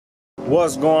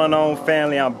What's going on,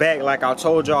 family? I'm back like I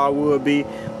told y'all I would be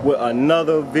with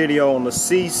another video on the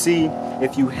CC.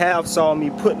 If you have saw me,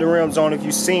 put the rims on. If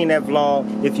you seen that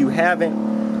vlog, if you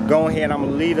haven't, go ahead. I'm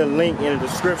gonna leave a link in the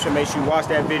description. Make sure you watch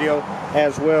that video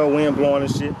as well. Wind blowing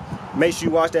and shit. Make sure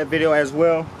you watch that video as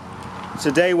well.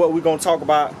 Today what we're gonna talk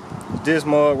about is this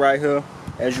mug right here.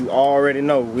 As you already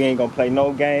know, we ain't gonna play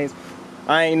no games.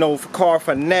 I ain't no car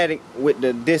fanatic with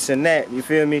the this and that, you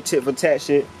feel me, tit for tat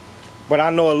shit. But I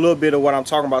know a little bit of what I'm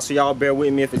talking about, so y'all bear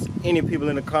with me. If it's any people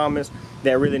in the comments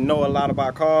that really know a lot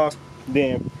about cars,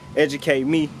 then educate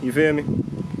me, you feel me.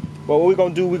 But what we're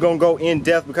gonna do, we're gonna go in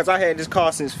depth, because I had this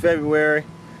car since February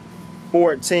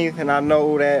 14th, and I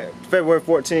know that February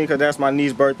 14th, because that's my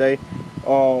niece's birthday.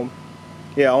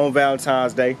 Yeah, on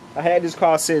Valentine's Day. I had this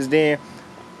car since then.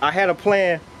 I had a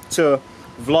plan to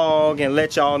vlog and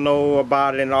let y'all know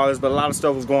about it and all this, but a lot of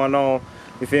stuff was going on,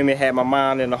 you feel me. Had my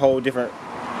mind in a whole different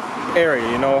area,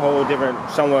 you know, a whole different,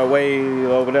 somewhere way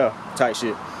over there type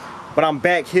shit. But I'm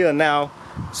back here now,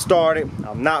 started.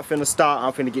 I'm not finna stop.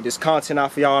 I'm finna get this content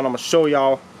out for y'all, and I'm gonna show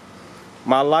y'all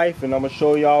my life, and I'm gonna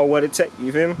show y'all what it takes,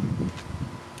 you feel me.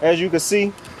 As you can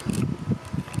see,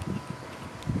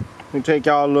 let me take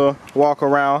y'all a little walk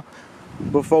around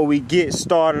before we get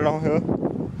started on here.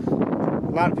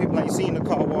 A lot of people ain't seen the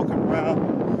car walking around.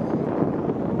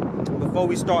 Before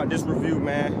we start this review,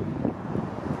 man,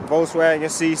 Volkswagen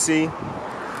CC.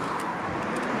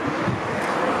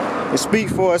 It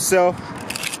speaks for itself.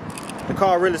 The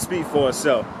car really speaks for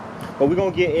itself. But we're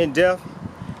gonna get in depth.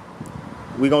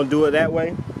 We're gonna do it that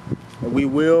way. And we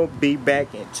will be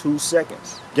back in 2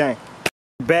 seconds. Gang.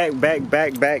 Back and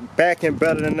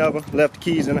better than ever. Left the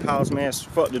keys in the house, man.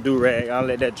 Fuck the do-rag. I'll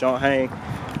let that junk hang.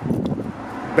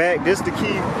 Back, this the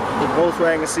key. The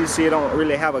Volkswagen CC, it don't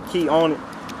really have a key on it.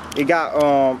 It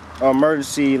got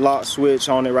emergency lock switch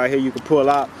on it right here, you can pull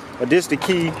out. But this the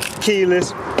key,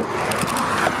 keyless.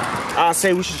 I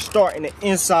say we should start in the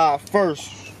inside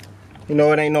first. You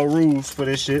know, it ain't no rules for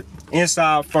this shit.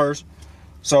 Inside first.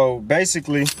 So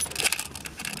basically,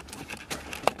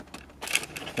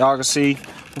 y'all can see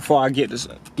before I get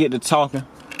to talking.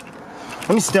 Let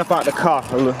me step out the car.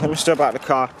 Let me step out the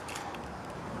car.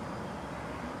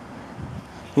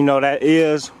 You know, that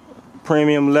is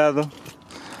premium leather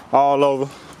all over.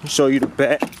 I'll show you the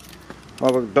back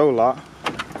of the door lock.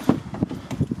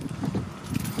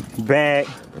 Back,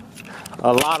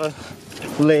 a lot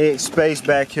of leg space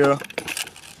back here.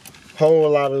 Whole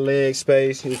lot of leg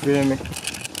space, you feel me?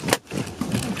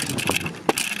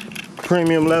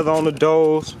 Premium leather on the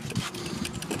doors.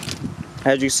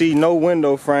 As you see, no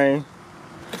window frame.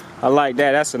 I like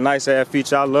that. That's a nice ass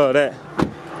feature. I love that.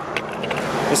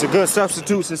 It's a good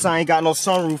substitute since I ain't got no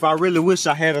sunroof. I really wish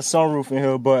I had a sunroof in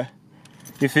here, but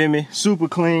you feel me? Super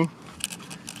clean.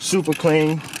 Super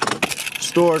clean.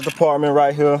 Storage department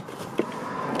right here.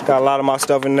 Got a lot of my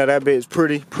stuff in there. That bit is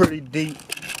pretty deep.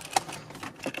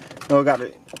 You know, got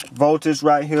the voltage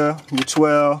right here, your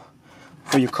 12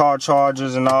 for your car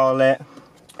chargers and all that.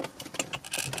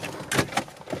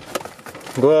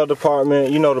 Glove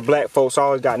department, you know the black folks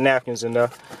always got napkins in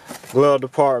there. Glove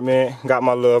department, got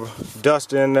my little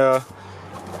duster in there.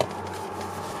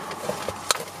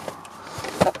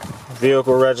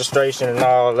 Vehicle registration and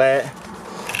all that.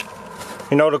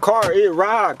 You know, the car, it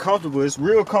ride comfortable. It's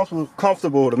real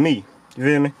comfortable to me. You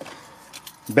feel me?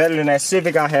 Better than that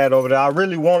Civic I had over there. I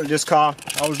really wanted this car.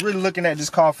 I was really looking at this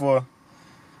car for,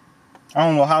 I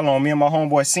don't know how long. Me and my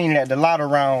homeboy seen it at the lot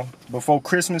around before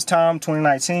Christmas time,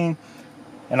 2019.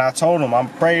 And I told him, I'm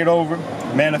prayed over,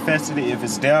 manifested it. If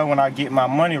it's there when I get my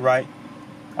money right,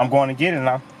 I'm going to get it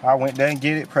now. I went there and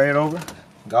get it, prayed over.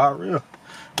 God real.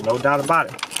 No doubt about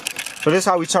it. So this is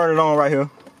how we turn it on right here.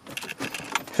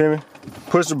 Feel me?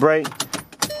 Push the brake,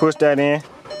 push that in.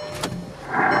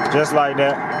 Just like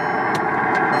that.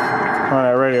 Turn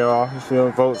that radio off, you feel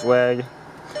me? Volkswagen.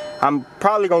 I'm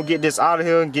probably going to get this out of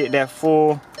here and get that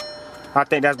full. I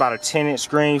think that's about a 10-inch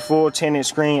screen, full 10-inch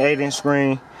screen, 8-inch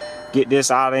screen. Get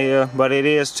this out of here, but it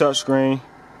is touchscreen.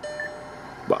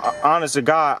 But honest to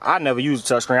God, I never use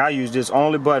a touchscreen. I use this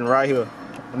only button right here.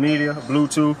 Media,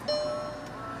 Bluetooth.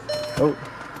 Oh,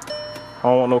 I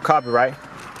don't want no copyright.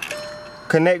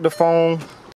 Connect the phone.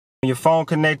 When your phone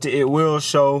connected, it will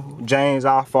show James'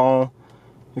 iPhone.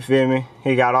 You feel me?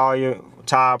 He got all your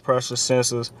tire pressure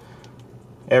sensors.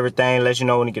 Everything lets you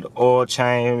know when you get the oil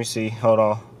change. Let me see, hold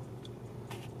on.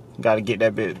 Got to get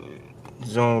that bit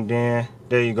zoomed in.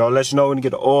 There you go. Let you know when you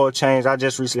get the oil change. I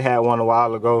just recently had one a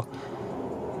while ago.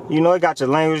 You know, it got your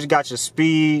language, it got your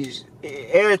speed,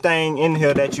 everything in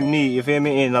here that you need, you feel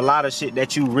me? And a lot of shit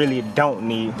that you really don't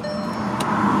need.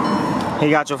 He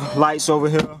got your lights over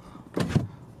here.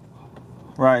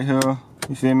 right here.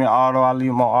 You feel me? Auto, I leave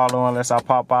them on auto unless I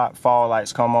pop out. Fog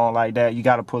lights come on like that. You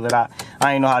gotta pull it out.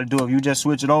 I ain't know how to do it. If you just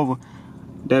switch it over,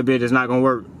 that bit is not gonna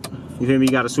work. You feel me?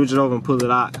 You gotta switch it over and pull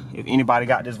it out. If anybody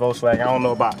got this Volkswagen, I don't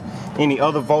know about any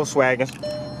other Volkswagens,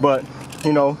 but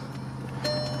you know,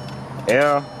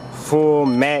 air, full,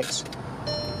 max,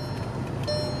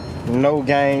 no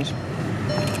games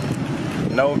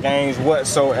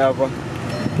whatsoever,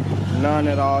 none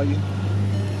at all. You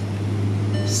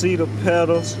see the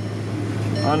pedals,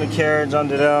 undercarriage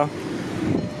under there.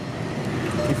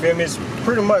 You feel me? It's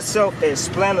pretty much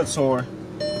self-explanatory.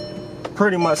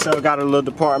 Pretty much so. Got a little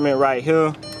department right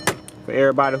here for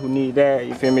everybody who need that.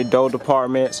 You feel me? Door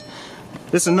departments.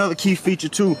 This is another key feature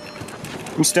too.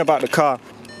 Let me step out the car.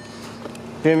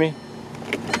 Feel me?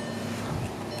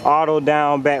 Auto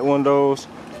down back windows.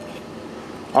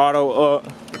 Auto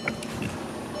up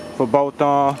for both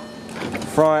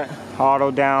front.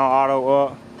 Auto down, auto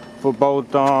up for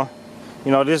both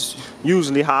you know, this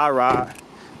usually how I ride.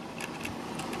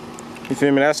 You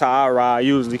feel me? That's how I ride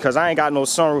usually, because I ain't got no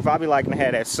sunroof. I be liking to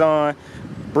have that sun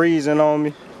breezing on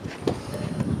me.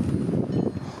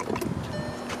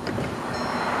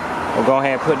 I'll go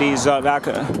ahead and put these up. I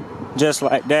could just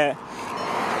like that.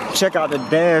 Check out the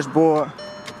dashboard.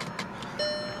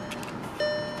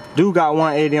 Do got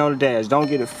 180 on the dash. Don't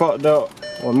get it fucked up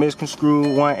or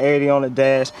misconstrued. 180 on the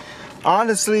dash.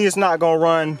 Honestly, it's not gonna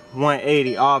run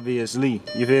 180, obviously.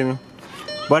 You feel me?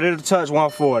 But it'll touch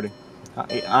 140.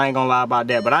 I ain't gonna lie about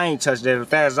that, but I ain't touched that. The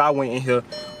fastest I went in here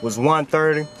was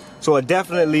 130, so it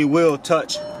definitely will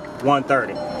touch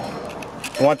 130.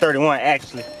 131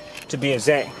 actually, to be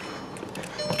exact.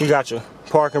 You got your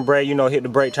parking brake, you know, hit the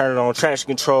brake, turn it on, traction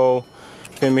control,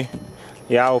 feel me?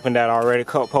 Yeah, I opened that already.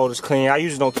 Cup holder's clean. I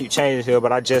usually don't keep changes here,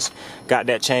 but I just got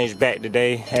that changed back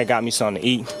today. That got me something to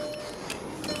eat.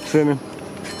 Feel me?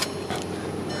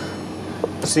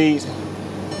 Seats.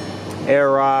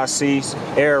 Air rise seats.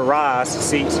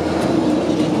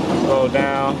 Go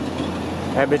down.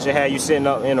 That bitch will have you sitting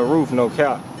up in the roof, no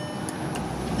cap.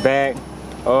 Back,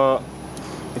 up,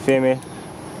 you feel me?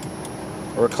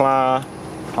 Recline,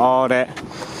 all that.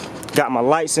 Got my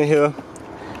lights in here.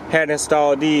 Had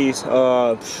installed these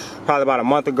probably about a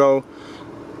month ago.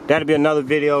 That'll be another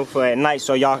video for at night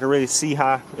so y'all can really see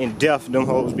how in depth them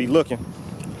hoes be looking.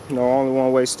 You know, only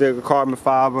one way sticker, carbon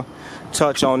fiber.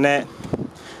 Touch on that.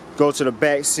 Go to the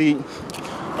back seat.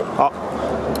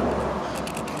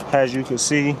 As you can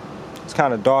see, it's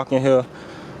kind of dark in here.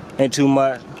 Ain't too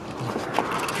much.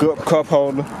 Good cup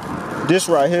holder. This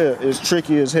right here is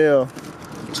tricky as hell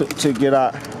to get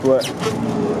out, but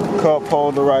cup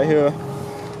holder right here,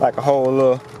 like a whole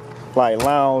little like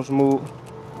lounge move.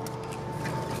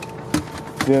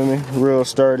 Feel me? Real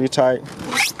sturdy, tight.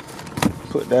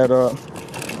 Put that up.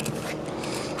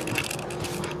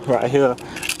 Right here,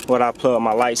 what I plug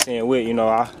my lights in with, you know,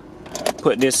 I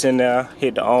put this in there,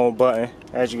 hit the on button.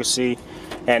 As you can see,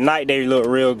 at night they look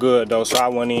real good though, so I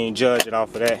wouldn't even judge it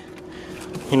off of that.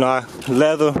 You know,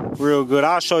 leather, real good.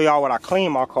 I'll show y'all what I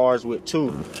clean my cars with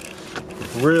too.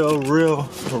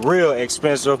 Real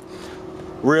expensive,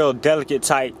 real delicate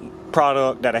type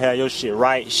product that'll have your shit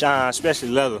right, shine, especially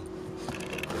leather.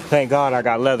 Thank God I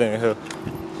got leather in here.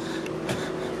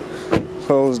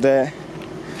 Close that.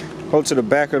 Go to the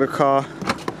back of the car.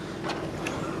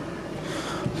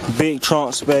 Big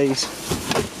trunk space.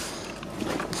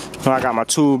 I got my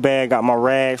tool bag, got my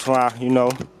rags when I, you know,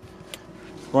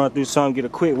 run through something, get a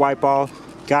quick wipe off.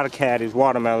 Gotta carry this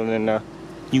watermelon in there.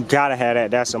 You gotta have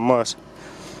that, that's a must.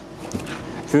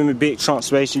 Feel me? Big trunk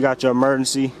space. You got your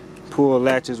emergency pull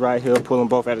latches right here, pull them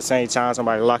both at the same time.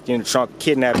 Somebody lock you in the trunk,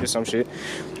 kidnap you or some shit.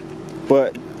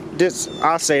 But this,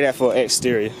 I'll say that for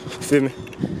exterior. Feel me?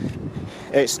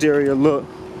 Exterior look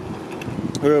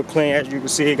real clean. As you can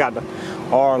see, it got the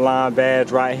Rline badge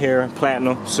right here,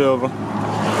 platinum, silver.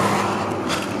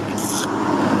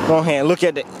 Go ahead and look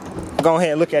at the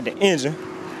engine.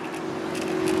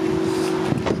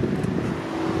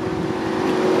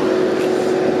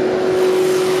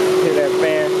 Hear that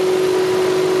fan?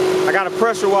 I gotta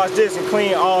pressure wash this and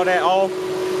clean all that off.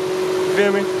 You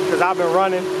feel me? Because I've been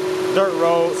running dirt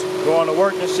roads, going to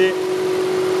work and shit.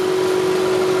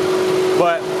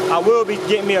 But I will be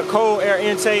getting me a cold air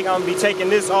intake. I'm gonna be taking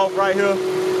this off right here,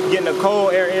 getting a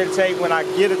cold air intake when I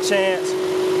get a chance.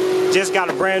 Just got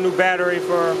a brand new battery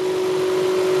for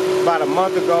about a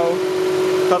month ago.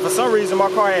 Because for some reason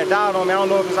my car had died on me. I don't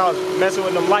know if it's I was messing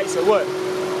with them lights or what.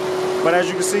 But as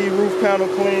you can see, roof panel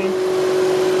clean.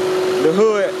 The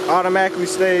hood automatically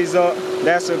stays up.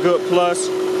 That's a good plus.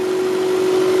 You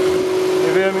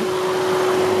feel me?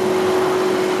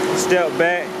 Step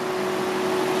back.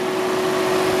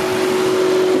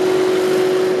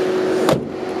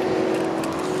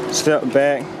 Step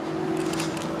back.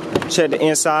 Check the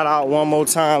inside out one more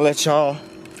time. Let y'all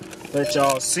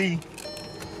see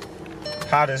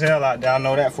hot as hell out there. I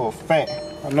know that for a fact.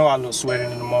 I know I look sweaty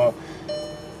in the mud.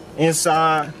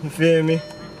 Inside, you feel me?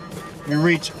 You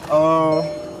reach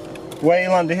way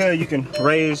under here, you can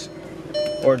raise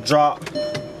or drop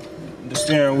the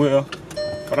steering wheel.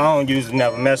 But I don't usually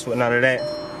never mess with none of that.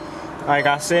 Like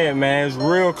I said, man, it's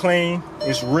real clean.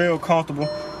 It's real comfortable.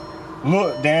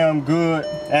 Look damn good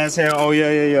as hell. Oh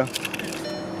yeah.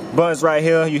 Buttons right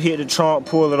here. You hit the trunk,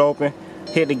 pull it open.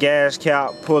 Hit the gas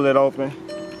cap, pull it open.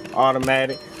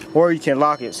 Automatic. Or you can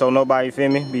lock it so nobody, feel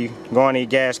me, be going in your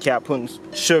gas cap, putting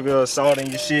sugar or salt in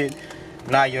your shit.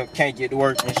 Now you can't get to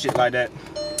work and shit like that.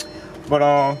 But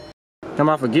am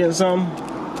I forgetting something?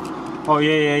 Oh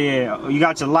yeah. You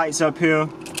got your lights up here.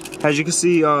 As you can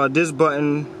see, this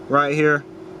button right here.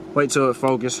 Wait till it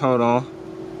focus. Hold on.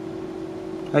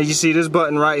 As you see, this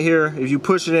button right here. If you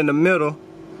push it in the middle,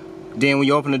 then when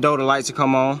you open the door, the lights will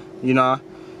come on. You know.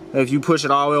 If you push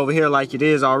it all the way over here like it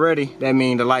is already, that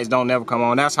means the lights don't never come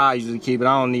on. That's how I usually keep it.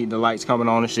 I don't need the lights coming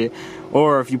on and shit.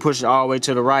 Or if you push it all the way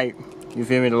to the right, you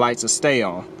feel me, the lights will stay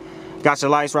on. Got your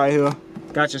lights right here.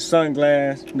 Got your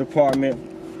sunglass department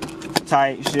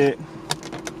type shit.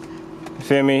 You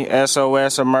feel me?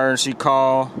 SOS, emergency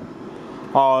call,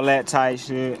 all that type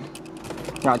shit.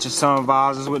 Got your sun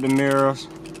visors with the mirrors.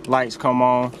 Lights come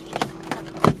on.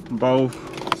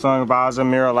 Both sun visor,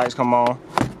 mirror, lights come on.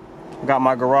 Got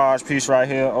my garage piece right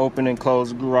here, open and close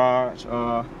the garage.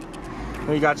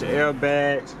 Then you got your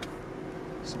airbags.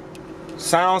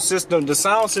 Sound system, the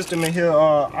sound system in here,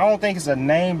 I don't think it's a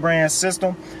name brand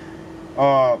system.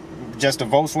 Just a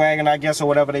Volkswagen, I guess, or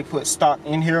whatever they put stock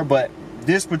in here, but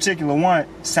this particular one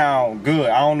sound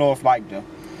good. I don't know if like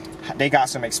they got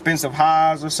some expensive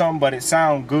highs or something, but it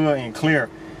sound good and clear.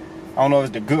 I don't know if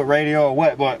it's the good radio or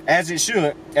what, but as it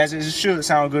should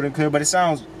sound good and clear, but it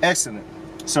sounds excellent.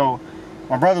 So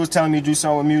my brother was telling me to do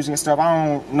something with music and stuff. I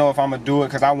don't know if I'm gonna do it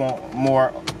because I want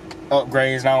more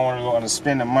upgrades and I don't want to go and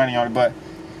spend the money on it, but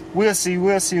we'll see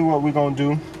what we're gonna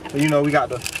do. But, you know, we got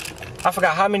the, I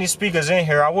forgot how many speakers in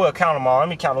here. I will count them all. Let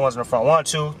me count the ones in the front. 1,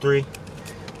 2, 3,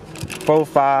 4,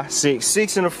 5, 6.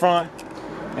 6 in the front,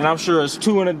 and I'm sure it's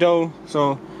 2 in the door,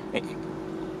 so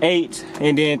 8,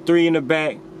 and then 3 in the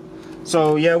back.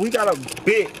 So yeah, we got a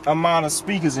big amount of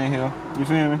speakers in here. You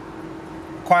feel me?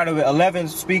 Quite a bit. 11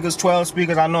 speakers, 12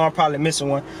 speakers. I know I'm probably missing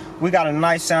one. We got a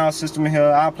nice sound system in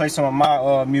here. I'll play some of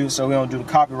my music so we don't do the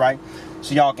copyright,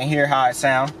 so y'all can hear how it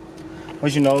sounds.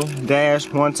 But you know,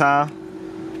 dash one time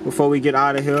before we get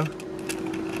out of here.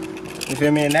 You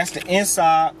feel me? And that's the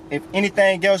inside. If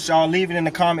anything else, y'all leave it in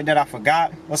the comment that I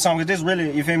forgot or something. This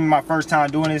really, you feel me, my first time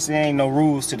doing this. There ain't no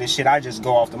rules to this shit. I just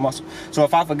go off the muscle. So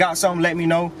if I forgot something, let me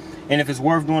know. And if it's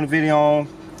worth doing a video on,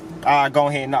 I'll go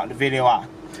ahead and knock the video out.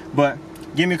 But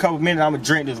give me a couple minutes. I'm gonna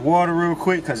drink this water real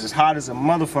quick because it's hot as a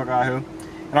motherfucker out here. And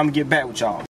I'm gonna get back with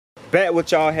y'all. Back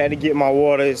with y'all, had to get my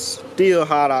water. It's still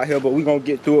hot out here, but we're gonna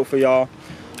get through it for y'all.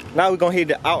 Now we're gonna hit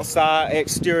the outside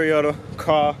exterior of the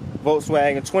car,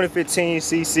 Volkswagen 2015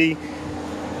 CC.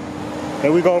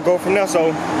 And we're gonna go from there.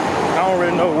 So I don't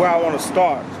really know where I wanna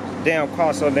start. Damn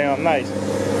car so damn nice.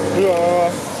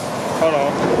 Hold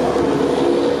on.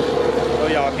 Oh,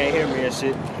 y'all can't hear me and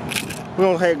shit.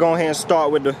 We're gonna go ahead and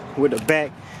start with the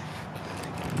back.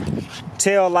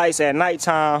 Tail lights at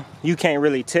nighttime, you can't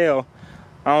really tell.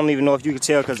 I don't even know if you can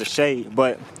tell because of shade,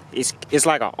 but it's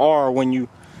like an R when you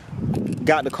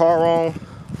got the car on,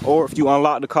 or if you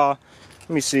unlock the car. Let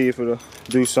me see if it'll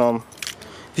do something.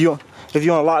 If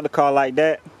you unlock the car like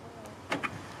that,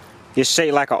 it's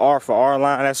shaped like an R for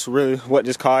Rline. That's really what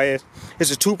this car is.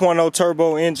 It's a 2.0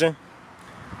 turbo engine.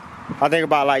 I think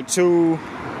about like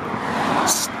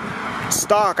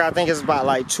stock, I think it's about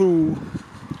like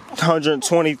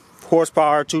 220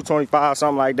 horsepower, 225,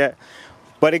 something like that.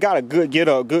 But it got a good get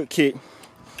up, good kick.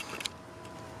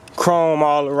 Chrome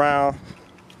all around.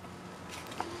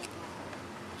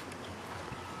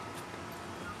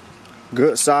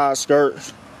 Good side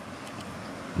skirts.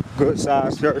 Good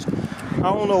side skirts. I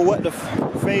don't know what the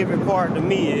favorite part to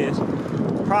me is.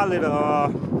 Probably the, I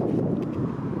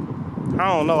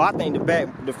don't know. I think the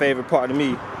back the favorite part to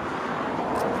me.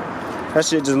 That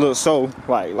shit just looks so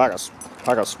like a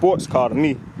sports car to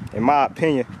me, in my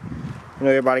opinion. You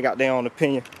know, everybody got their own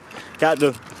opinion. Got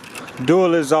the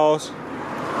dual exhaust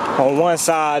on one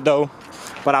side though,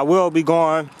 but I will be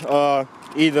going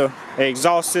either an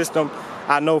exhaust system.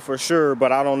 I know for sure,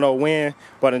 but I don't know when.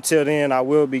 But until then, I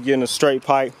will be getting a straight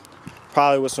pipe,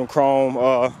 probably with some chrome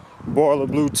boiler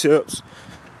blue tips.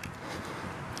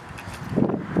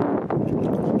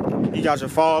 You got your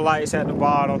fog lights at the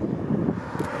bottom.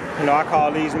 You know, I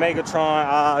call these Megatron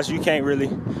eyes. You can't really,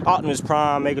 Optimus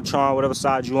Prime, Megatron, whatever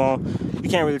side you on, you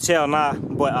can't really tell now.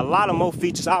 But a lot of more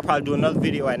features. I'll probably do another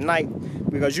video at night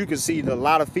because you can see a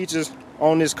lot of features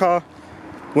on this car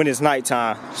when it's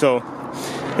nighttime. So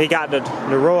it got the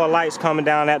row of lights coming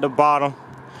down at the bottom.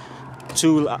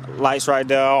 2 lights right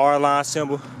there, Rline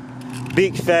symbol.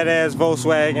 Big fat ass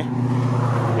Volkswagen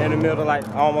in the middle, like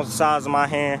almost the size of my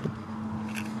hand.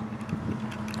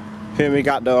 Here we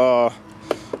got the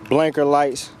blinker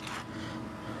lights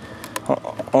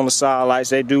on the side lights.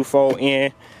 They do fold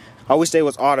in. I wish they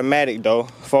was automatic though,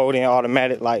 fold in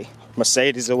automatic like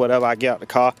Mercedes or whatever. I get out the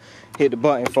car, hit the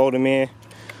button, fold them in,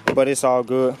 but it's all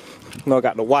good. You know,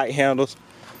 got the white handles.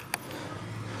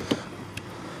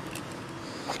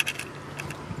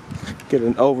 Get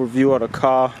an overview of the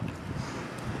car.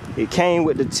 It came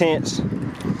with the tents.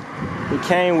 It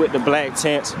came with the black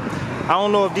tents. I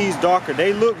don't know if these darker.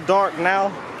 They look dark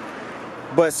now,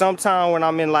 but sometime when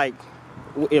I'm in like,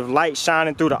 if light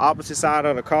shining through the opposite side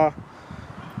of the car,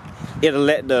 it'll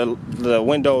let the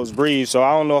windows breathe. So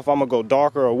I don't know if I'm gonna go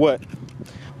darker or what,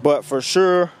 but for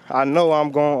sure I know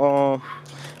I'm gonna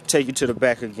take you to the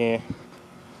back again.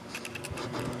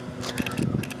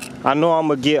 I know I'm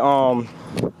gonna get I'm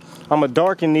gonna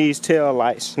darken these tail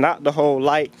lights, not the whole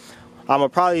light. I'm gonna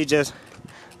probably just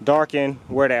darken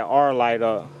where that R light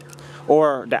up,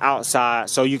 or the outside,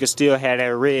 so you can still have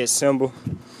that red symbol,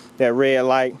 that red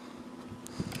light.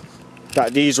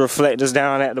 Got these reflectors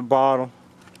down at the bottom.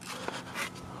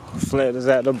 Reflectors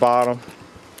at the bottom.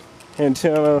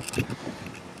 Antenna.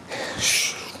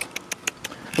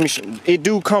 It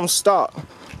do come stock.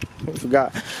 I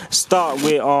forgot. Stock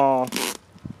with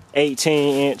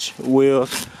 18-inch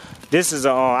wheels. This is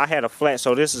I had a flat,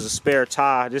 so this is a spare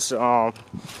tire. This is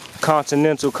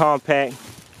Continental compact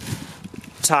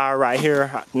tire right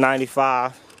here,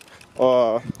 95.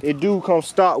 It do come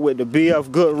stock with the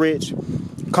BF Goodrich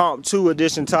Comp 2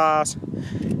 edition tires,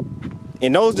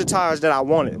 and those are the tires that I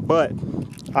wanted. But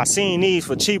I seen these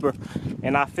for cheaper,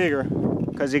 and I figure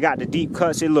because it got the deep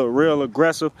cuts, it look real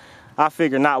aggressive. I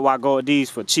figure not why go with these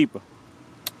for cheaper.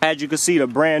 As you can see, the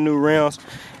brand new rims.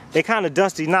 They kind of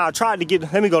dusty now. I tried to get,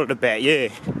 let me go to the back, yeah.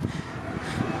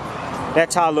 That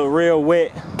tire look real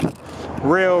wet,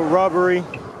 real rubbery.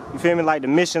 You feel me? Like the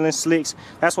Michelin slicks.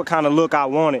 That's what kind of look I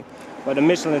wanted. But the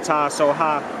Michelin tire's so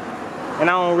high, and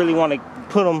I don't really want to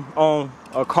put them on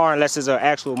a car unless it's an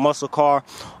actual muscle car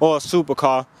or a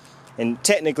supercar. And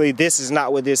technically this is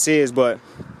not what this is, but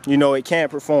you know, it can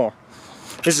perform.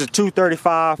 This is a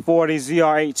 235/40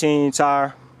 ZR18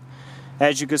 tire.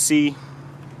 As you can see,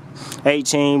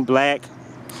 18 black.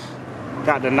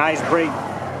 Got the nice brake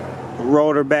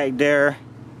rotor back there.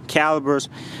 Calipers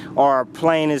are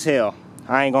plain as hell.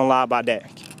 I ain't gonna lie about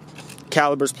that.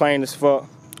 Calipers plain as fuck.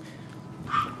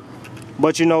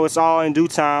 But you know, it's all in due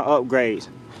time upgrades.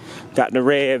 Got the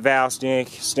red valve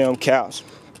stem caps.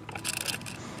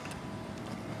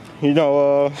 You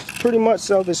know, pretty much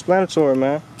self-explanatory,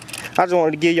 man. I just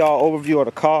wanted to give y'all an overview of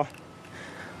the car.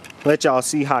 Let y'all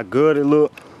see how good it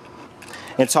look,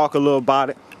 and talk a little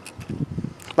about it.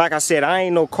 Like I said, I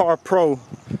ain't no car pro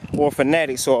or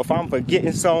fanatic, so if I'm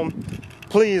forgetting something,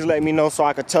 please let me know so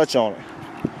I can touch on it.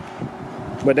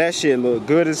 But that shit look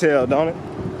good as hell, don't it?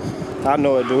 I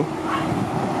know it do.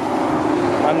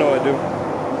 I know it do.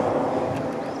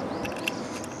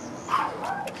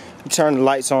 Turn the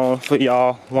lights on for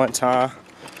y'all one time.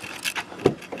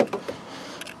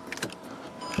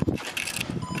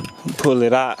 Pull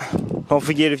it out. Don't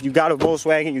forget, if you got a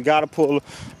Volkswagen, you gotta pull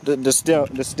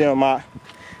the stem out.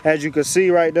 As you can see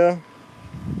right there,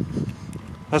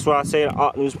 that's what I say, the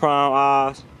Optimus Prime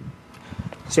eyes.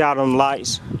 See how them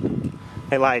lights,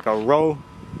 they like a row.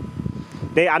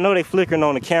 I know they flickering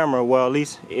on the camera, well at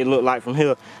least it looked like from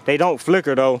here. They don't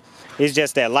flicker though, it's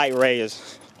just that light ray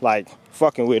is like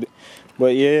fucking with it.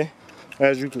 But yeah,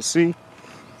 as you can see,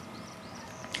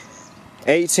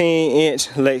 18-inch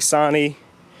Lexani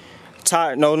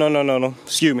tire, no,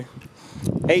 excuse me,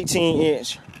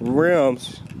 18-inch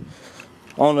rims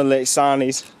on the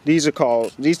Lexanis.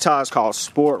 These tires called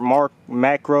Sport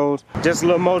Macros. Just a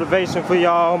little motivation for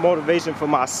y'all, motivation for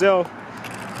myself,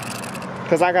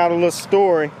 because I got a little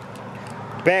story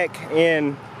back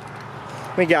in,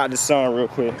 let me get out the sun real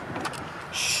quick.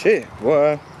 Shit,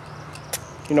 boy.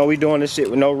 You know, we doing this shit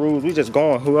with no rules. We just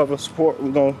going, whoever support,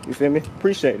 we going, you feel me?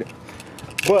 Appreciate it.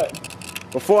 But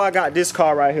before I got this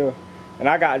car right here, and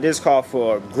I got this car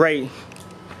for a great,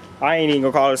 I ain't even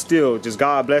gonna call it steal, just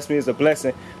God bless me, it's a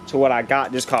blessing to what I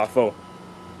got this car for.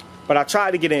 But I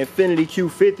tried to get an Infiniti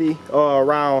Q50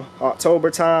 around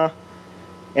October time,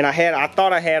 And I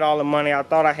thought I had all the money. I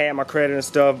thought I had my credit and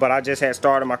stuff, but I just had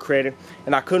started my credit,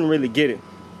 and I couldn't really get it.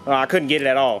 I couldn't get it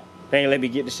at all. They ain't let me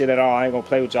get the shit at all. I ain't gonna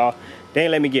play with y'all. They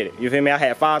ain't let me get it. You feel me? I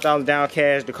had $5,000 down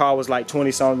cash. The car was like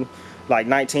 20 something, like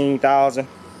 19,000.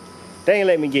 They ain't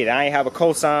let me get it. I ain't have a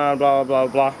cosign, blah, blah,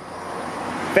 blah.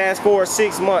 Fast forward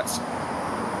 6 months,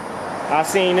 I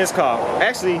seen this car.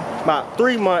 Actually, about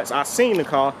 3 months, I seen the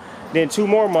car. Then 2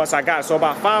 more months, I got it. So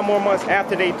about 5 more months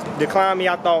after they declined me,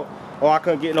 I thought, oh, I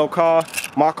couldn't get no car.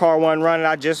 My car wasn't running.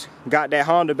 I just got that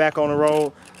Honda back on the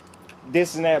road.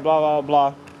 This and that, blah, blah,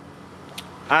 blah.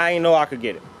 I ain't know I could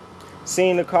get it.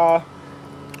 Seen the car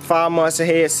 5 months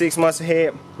ahead, 6 months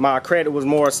ahead. My credit was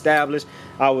more established.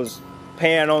 I was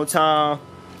paying on time.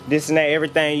 This and that,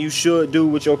 everything you should do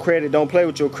with your credit. Don't play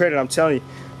with your credit. I'm telling you,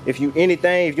 if you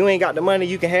ain't got the money,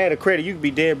 you can have the credit. You can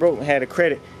be dead broke and have the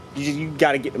credit. You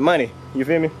got to get the money. You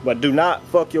feel me? But do not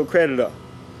fuck your credit up.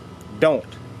 Don't.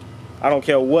 I don't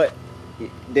care what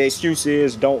the excuse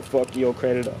is. Don't fuck your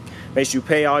credit up. Make sure you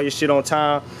pay all your shit on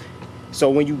time. So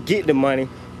when you get the money,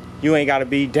 you ain't got to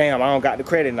be, damn, I don't got the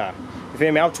credit now. You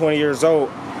feel me? I'm 20 years old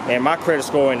and my credit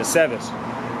score in the 7s.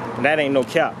 And that ain't no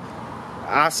cap.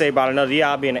 I say about another year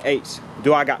I'll be in the 8s.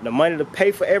 Do I got the money to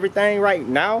pay for everything right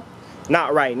now?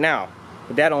 Not right now.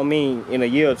 But that don't mean in a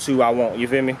year or 2 I won't. You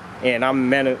feel me? And I'm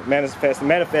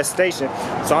manifestation,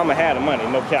 so I'ma have the money,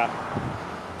 no cap.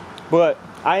 But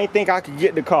I didn't think I could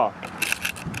get the car.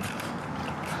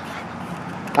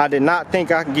 I did not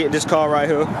think I could get this car right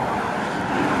here.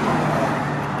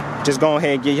 Just go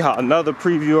ahead and give y'all another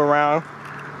preview around,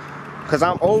 because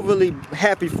I'm overly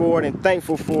happy for it and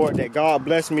thankful for it that God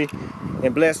blessed me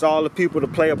and blessed all the people to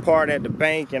play a part at the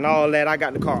bank and all that. I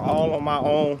got the car all on my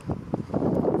own,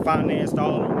 financed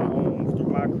all on my own through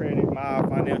my credit, my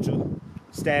financial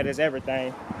status,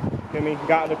 everything. Feel me?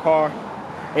 Got the car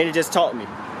and it just taught me.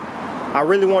 I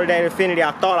really wanted that Infiniti.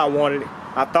 I thought I wanted it.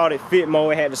 I thought it fit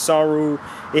more. It had the sunroof.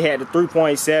 It had the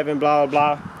 3.7, blah,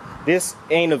 blah. This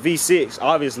ain't a V6,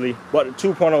 obviously, but the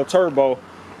 2.0 turbo,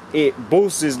 it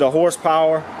boosts the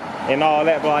horsepower and all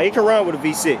that, blah. It can run with a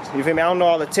V6. You feel me? I don't know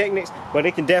all the techniques, but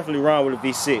it can definitely run with a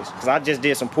V6. Because I just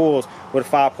did some pulls with a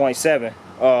 5.7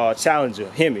 Challenger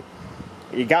Hemi.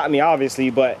 It got me, obviously,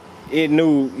 but it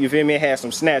knew, you feel me, it had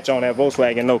some snatch on that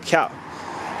Volkswagen, no cap.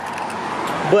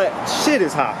 But shit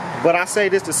is hot. But I say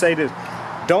this to say this.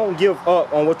 Don't give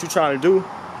up on what you're trying to do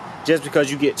just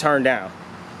because you get turned down.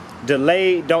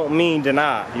 Delayed don't mean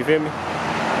denied. You feel me?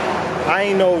 I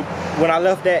ain't know when I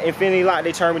left that Infiniti lot,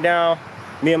 they turned me down,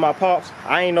 me and my pops.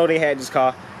 I ain't know they had this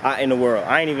car out in the world.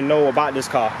 I ain't even know about this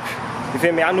car. You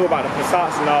feel me? I knew about the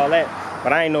Passats and all that,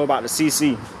 but I ain't know about the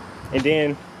CC. And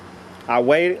then I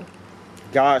waited.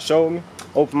 God showed me,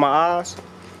 opened my eyes,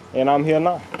 and I'm here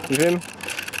now. You feel me?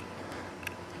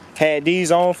 Had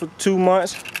these on for 2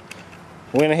 months.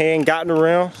 Went ahead and got the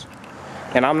rims,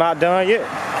 and I'm not done yet.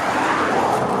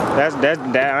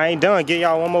 That I ain't done. Get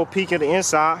y'all one more peek at the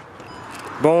inside.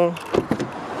 Boom.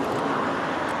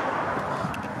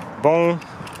 Boom.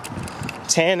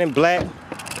 Tan and black.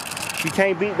 You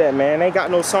can't beat that, man. Ain't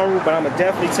got no sunroof, but I'ma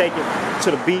definitely take it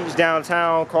to the beach,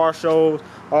 downtown, car shows,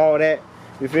 all that.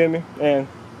 You feel me? And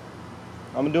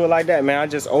I'm gonna do it like that, man. I'm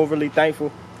just overly thankful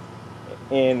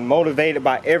and motivated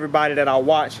by everybody that I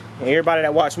watch, and everybody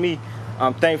that watch me.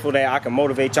 I'm thankful that I can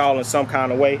motivate y'all in some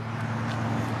kind of way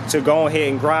to go ahead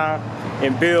and grind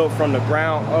and build from the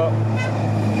ground up.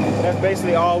 That's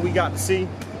basically all we got to see,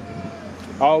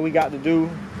 all we got to do.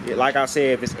 Like I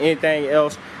said, if it's anything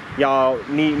else y'all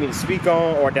need me to speak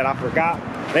on or that I forgot,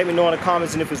 let me know in the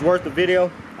comments, and if it's worth the video,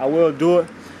 I will do it.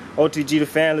 OTG the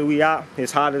family, we out.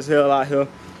 It's hot as hell out here.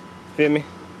 Feel me?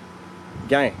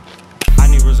 Gang. I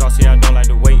need results, yeah, I don't like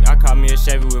to wait. I caught me a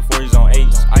Chevy with 40s on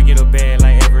 8s. I get a bag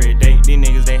like every day. These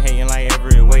niggas, they hating like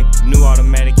every way. New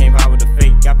automatic came out with the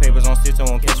fake. Got papers on 6, so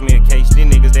won't catch me a case. These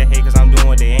niggas, they hate cause I'm doing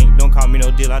what they ain't. Don't call me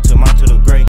no deal, I took mine to the grave.